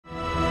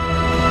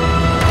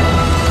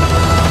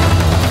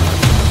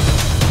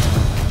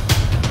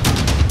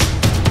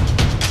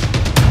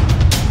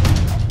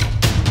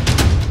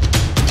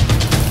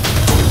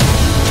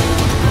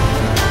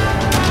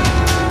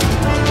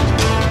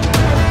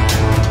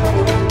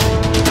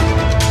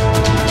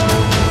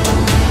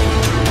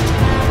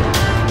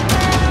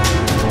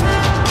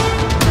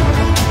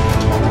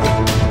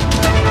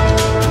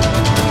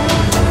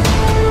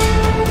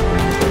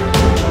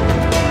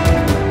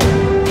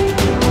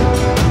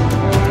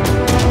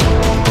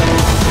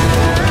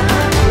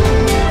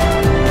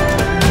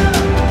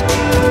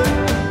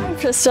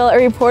Crystal, a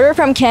reporter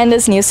from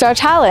Canada's New Star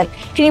Talent.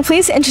 Can you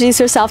please introduce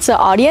yourself to the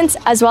audience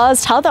as well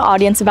as tell the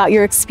audience about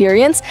your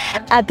experience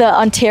at the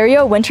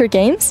Ontario Winter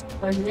Games?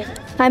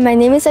 Hi, my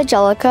name is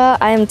Angelica.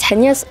 I am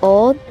 10 years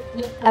old.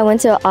 I went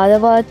to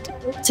Ottawa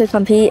to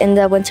compete in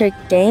the Winter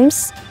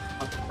Games.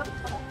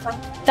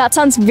 That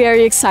sounds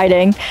very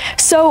exciting.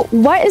 So,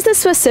 what is the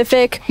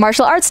specific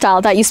martial arts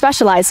style that you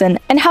specialize in,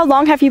 and how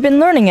long have you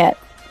been learning it?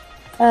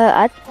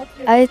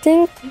 I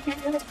think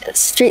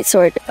street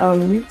sword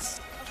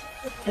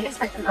is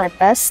my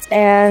best,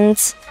 and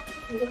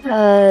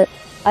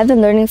I've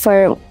been learning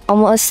for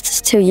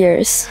almost 2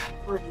 years.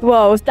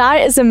 Whoa,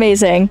 that is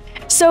amazing.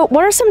 So,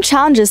 what are some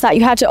challenges that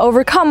you had to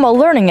overcome while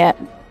learning it?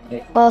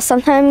 Well,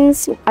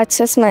 sometimes I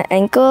twist my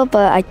ankle,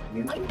 but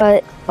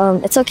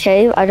it's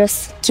okay. I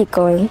just keep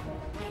going.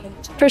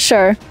 For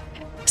sure.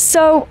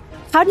 So,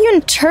 how do you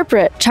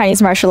interpret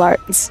Chinese martial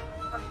arts?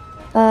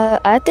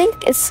 I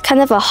think it's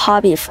kind of a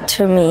hobby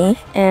to me,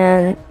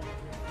 and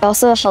it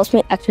also helps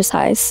me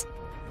exercise.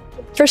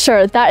 For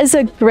sure, that is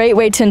a great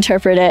way to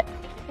interpret it.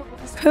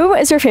 Who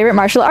is your favorite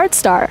martial arts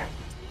star?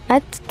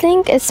 I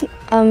think it's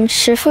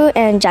Shifu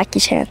and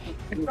Jackie Chan.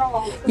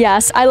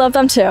 Yes, I love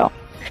them too.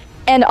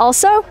 And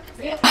also,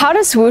 how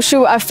does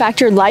wushu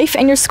affect your life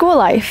and your school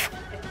life?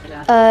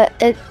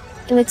 It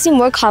makes me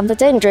more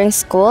confident during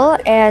school,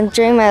 and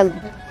during my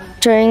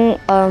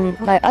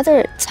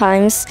other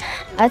times,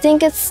 I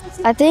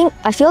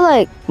feel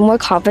like more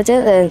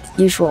confident than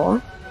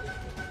usual.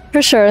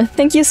 For sure.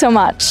 Thank you so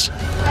much.